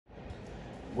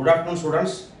Good afternoon,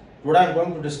 students. Today I am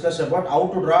going to discuss about how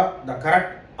to draw the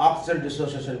correct oxygen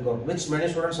dissociation curve, which many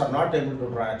students are not able to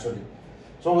draw actually.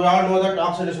 So we all know that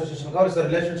oxygen dissociation curve is the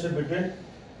relationship between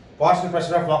partial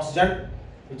pressure of oxygen,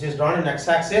 which is drawn in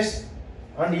x-axis,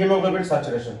 and hemoglobin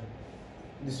saturation.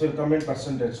 This will come in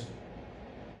percentage.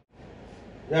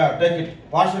 Yeah, take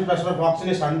it. Partial pressure of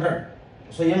oxygen is 100.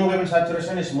 So hemoglobin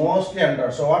saturation is mostly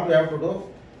 100. So what we have to do?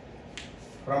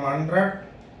 From 100.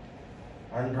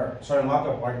 So I mark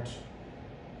a point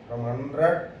from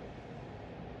 100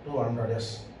 to 100.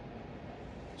 Yes.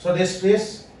 So this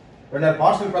is when the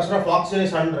partial pressure of oxygen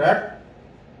is 100,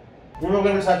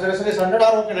 hemoglobin saturation is 100,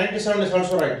 or okay, 97 is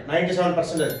also right.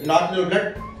 97%. In arterial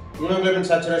blood, hemoglobin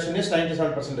saturation is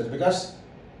 97% because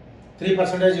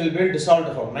 3% will be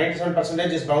dissolved form. 97%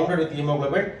 is bounded with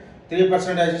hemoglobin.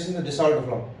 3% is in the dissolved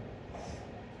form.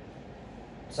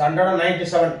 It's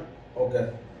 197. Okay.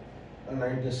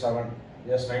 97.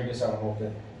 Yes, 97.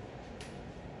 Okay.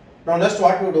 Now next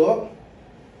what we do,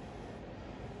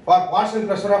 for partial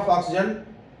pressure of oxygen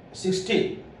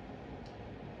 60,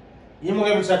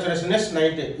 hemoglobin saturation is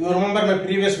 90. You remember my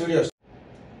previous videos.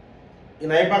 In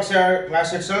hypoxia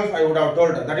class itself, I would have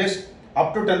told that is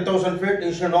up to 10,000 feet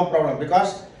you should no problem,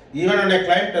 because even when I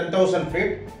climb 10,000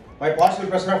 feet, my partial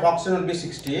pressure of oxygen will be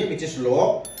 60, which is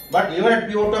low, but even at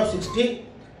PO2 of 60,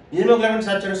 hemoglobin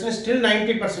saturation is still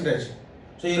 90%.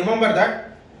 So you remember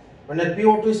that when at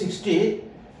PO2 is 60,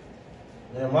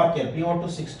 mark here, PO2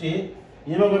 60,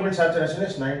 hemoglobin saturation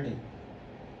is 90.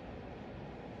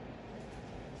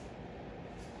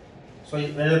 So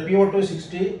when at PO2 is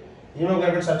 60,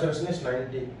 hemoglobin saturation is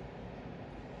 90.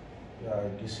 Yeah,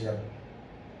 it is here.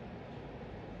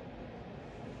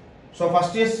 So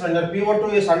first is when the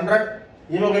PO2 is 100,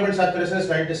 hemoglobin saturation is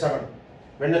 97.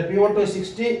 When the PO2 is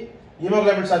 60,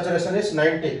 hemoglobin saturation is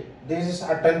 90. This is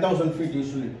at 10,000 feet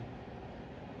usually.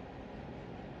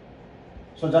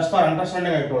 So just for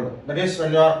understanding I told. That is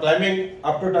when you are climbing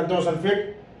up to 10,000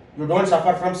 feet, you don't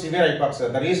suffer from severe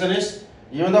hypoxia. The reason is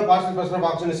even though partial pressure of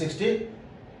oxygen is 60,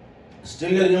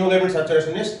 still your hemoglobin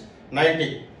saturation is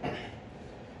 90.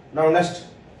 Now next,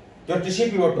 your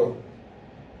tissue PO2.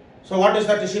 So what is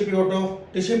the tissue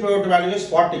PO2? Tissue PO2 value is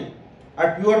 40.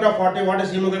 At PO2 of 40, what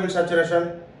is hemoglobin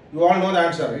saturation? You all know the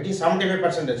answer. It is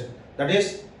 75%. That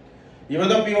is, even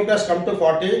though PO2 has come to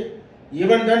 40,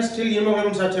 even then still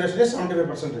hemoglobin saturation is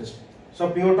 75%. So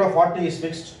PO2 of 40 is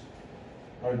fixed.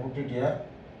 I will put it here.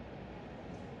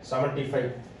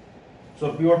 75.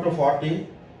 So PO2 40,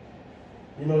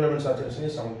 hemoglobin saturation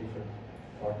is 75.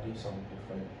 40,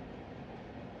 75.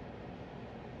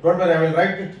 Don't worry, I will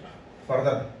write it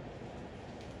further.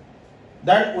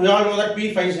 Then we all know that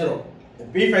P50.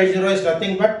 P50 is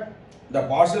nothing but the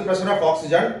partial pressure of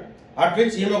oxygen at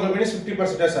which hemoglobin is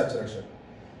 50% saturation.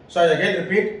 So I again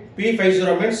repeat,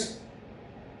 P50 means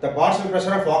the partial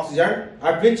pressure of oxygen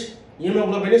at which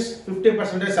hemoglobin is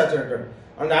 50% saturated,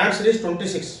 and the answer is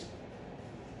 26.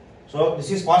 So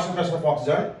this is partial pressure of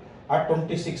oxygen at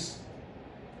 26.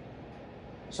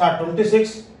 So at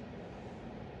 26,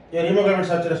 your hemoglobin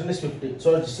saturation is 50.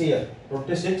 So it's here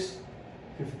 26,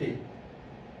 50.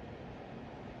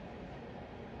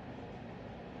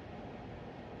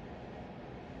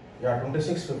 Yeah,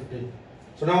 26, 50.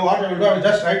 So now what I will do, I will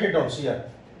just write it down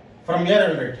here. From here I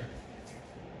will write.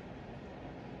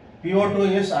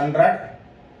 PO2 is 100.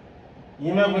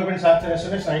 Hemoglobin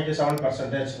saturation is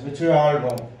 97%, which you all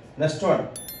know. Next one.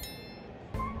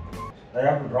 I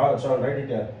have to draw that, so I will write it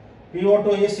here.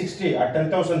 PO2 is 60 at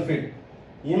 10,000 feet.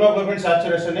 Hemoglobin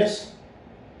saturation is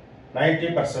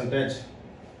 90%.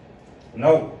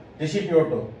 Now, tissue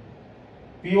PO2.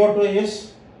 PO2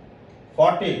 is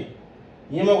 40.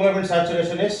 Hemoglobin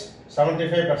saturation is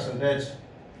 75%.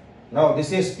 Now,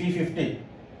 this is P50.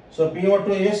 So, PO2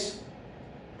 is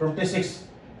 26.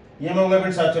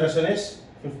 Hemoglobin saturation is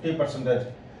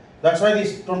 50%. That's why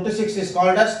this 26 is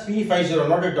called as P50.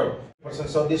 Note it down.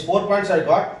 So, these 4 points I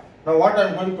got. Now, what I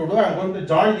am going to do, I am going to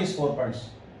join these 4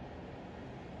 points.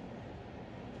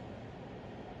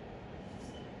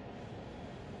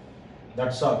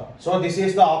 That's all. So this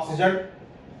is the oxygen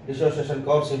dissociation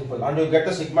curve, simple, and you get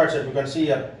the sigma shape. You can see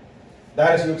here.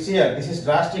 There is, you see here, this is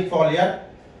drastic fall here,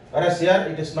 whereas here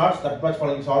it is not that much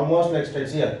falling. It's almost like straight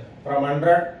here from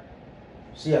 100.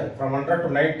 See here from 100 to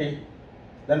 90,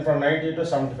 then from 90 to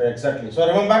 75 exactly. So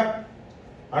remember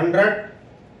 100,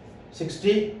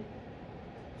 60,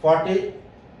 40.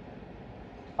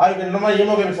 Or you can remember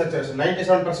hemoglobin saturation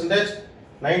 97%,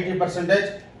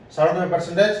 90%,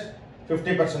 75%.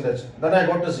 50%. Then I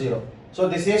go to 0. So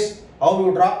this is how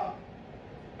you draw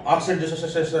oxygen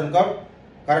dissociation curve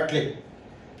correctly.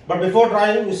 But before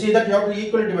drawing, you see that you have to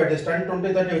equally divide this 10,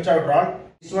 20, 30 which I have drawn.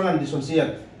 This one and this one, see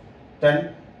here,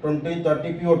 10, 20,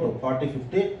 30, PO2, 40,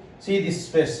 50. See this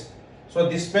space. So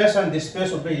this space and this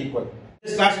space would be equal.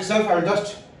 This class itself, I will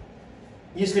just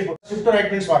easily put. Shift to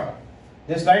right means what?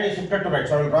 This line is shifted to right.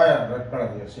 So I will draw a red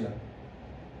color here. See here.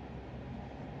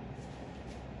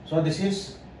 So this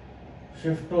is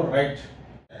shift to right.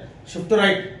 Shift to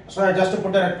right. So I just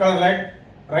put a red color line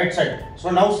right side.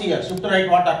 So now see here, shift to right,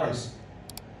 what happens?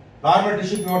 Normal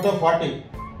tissue PO2 40.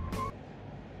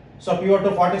 So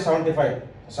PO2 40, 75.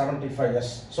 75,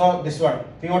 yes. So this one,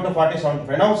 PO2 40,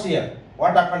 75. Now see here,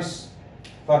 what happens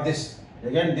for this?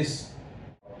 Again this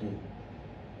 40.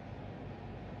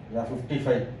 Yeah,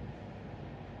 55.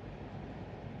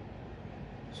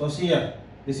 So see here,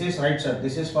 this is right side.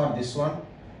 This is for this one.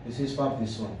 This is for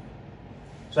this one.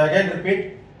 So again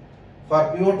repeat,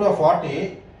 for PO2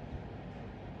 40,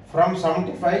 from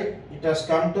 75 it has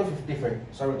come to 55.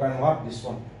 So we can mark this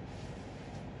one.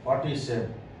 40 is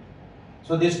same.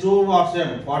 So these two are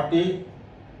same, 40,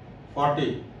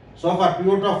 40. So for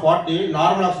PO2 40,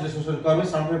 normal oxygen dissociation curve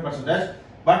is 75%,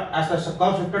 but as the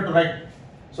curve shifted to right.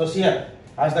 So see here,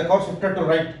 as the curve shifted to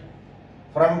right,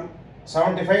 from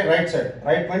 75 right side,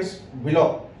 right means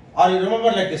below. Or you remember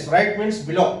like this, right means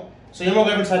below. So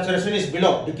hemoglobin saturation is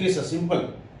below, decreases,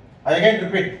 simple. I again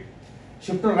repeat,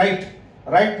 shift to right.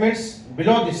 Right means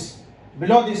below this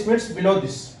means below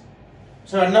this.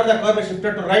 So whenever the curve is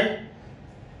shifted to right,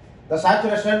 the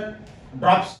saturation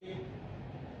drops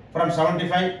from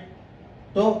 75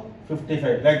 to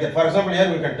 55, like that. For example,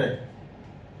 here we can take,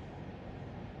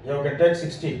 you can take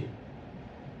 60.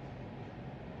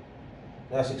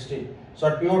 Yeah, 60. So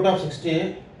at PO2 of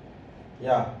 60,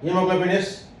 yeah, hemoglobin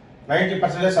is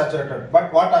 90% saturated.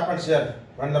 But what happens here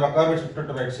when the curve is shifted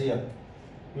to right? See here,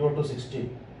 PO2 60.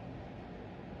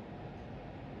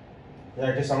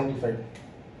 Yeah, it is 75.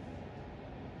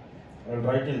 I will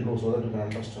write in blue so that you can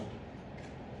understand.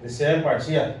 The same part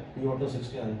here, PO2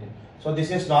 60, 90. So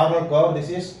this is normal curve. This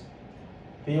is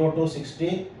PO2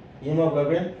 60,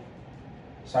 hemoglobin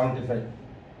 75.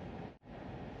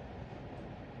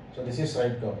 So this is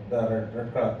right curve, the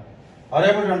red color. Are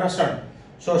you able to understand?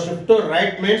 So shift to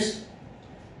right means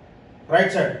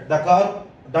right side, the curve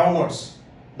downwards.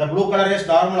 The blue color is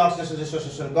normal oxygen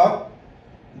dissociation curve.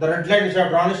 The red line which I have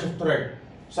drawn is shift to right.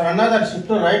 So another shift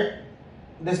to right,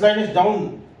 this line is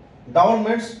down. Down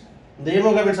means the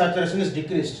hemoglobin saturation is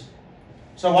decreased.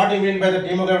 So what do you mean by the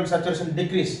hemoglobin saturation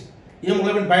decrease?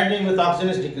 Hemoglobin binding with oxygen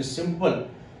is decreased. Simple.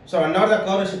 So whenever the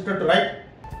curve is shifted to right,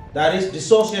 there is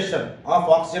dissociation of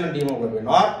oxygen and hemoglobin,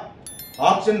 or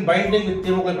oxygen binding with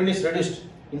hemoglobin is reduced.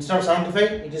 Instead of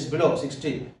 75, it is below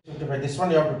 60. 55. This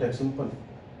one you have to take, simple.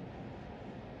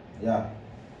 Yeah.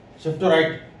 Shift to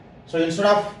right. So instead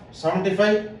of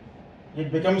 75,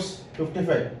 it becomes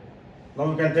 55.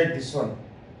 Now we can take this one.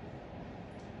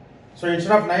 So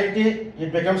instead of 90,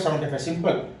 it becomes 75.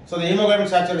 Simple. So the hemoglobin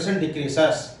saturation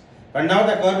decreases. And now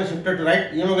the curve is shifted to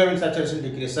right, hemoglobin saturation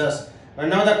decreases. And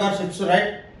now the curve shifts to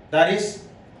right, there is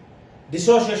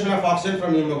dissociation of oxygen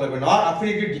from hemoglobin, or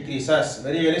affinity decreases.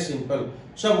 Very, very simple.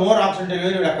 So more oxygen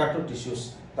delivery will occur to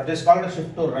tissues. That is called a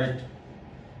shift to right.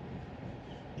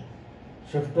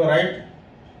 Shift to right,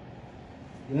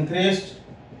 increased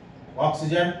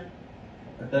oxygen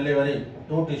delivery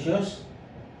to tissues.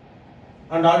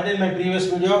 And already in my previous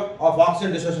video of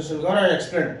oxygen dissociation curve, I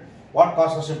explained what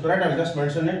causes shift to right. I will just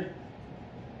mention it.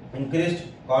 Increased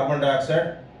carbon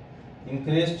dioxide,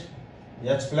 increased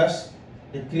H plus,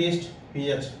 decreased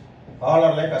pH. All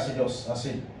are like acidose,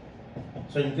 acid.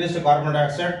 So increased carbon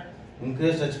dioxide,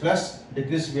 increased H plus,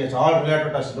 decreased pH, all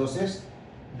related to acidosis.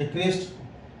 Decreased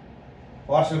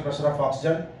partial pressure of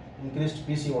oxygen, increased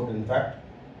PCO2 in fact.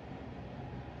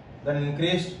 Then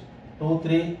increased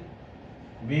 2,3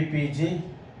 BPG,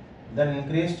 then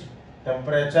increased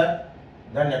temperature,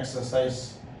 then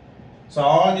exercise. So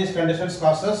all these conditions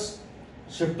causes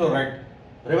shift to right.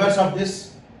 Reverse of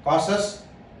this causes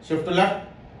shift to left.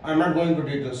 I am not going to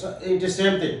details. So it is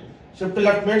same thing. Shift to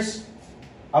left means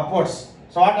upwards.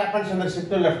 So what happens when the shift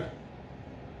to left?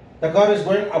 The curve is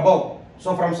going above.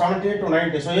 So from 70 to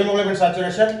 90. So hemoglobin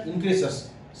saturation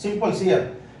increases. Simple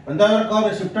here. When the other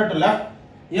curve is shifted to left,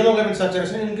 hemoglobin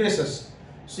saturation increases.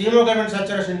 So hemoglobin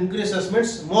saturation increases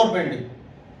means more binding,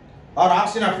 or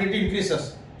oxygen affinity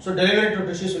increases. So delivery to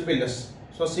tissues will be less.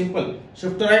 So simple.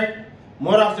 Shift to right,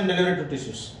 more oxygen delivery to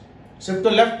tissues. Shift to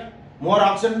left, more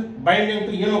oxygen binding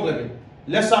to hemoglobin,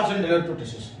 less oxygen delivered to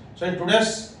tissues. So in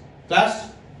today's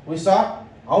class, we saw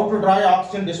how to draw a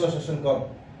oxygen dissociation curve.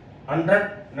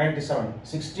 100, 97,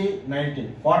 60,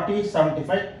 90, 40,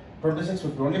 75, 26,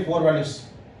 50. Only 4 values.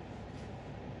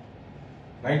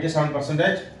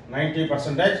 97%,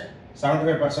 90%,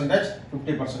 75%,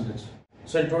 50%.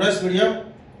 So in today's video,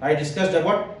 I discussed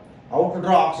about how to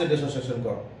draw oxygen dissociation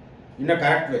curve in a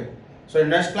correct way. So in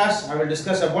next class, I will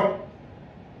discuss about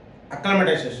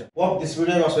acclimatization. Hope this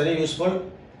video was very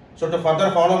useful. So to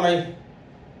further follow my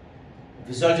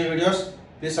physiology videos,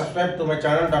 please subscribe to my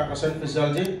channel Dr. Sen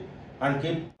Physiology and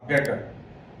keep updated.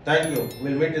 Thank you.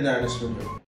 We'll meet in the next video.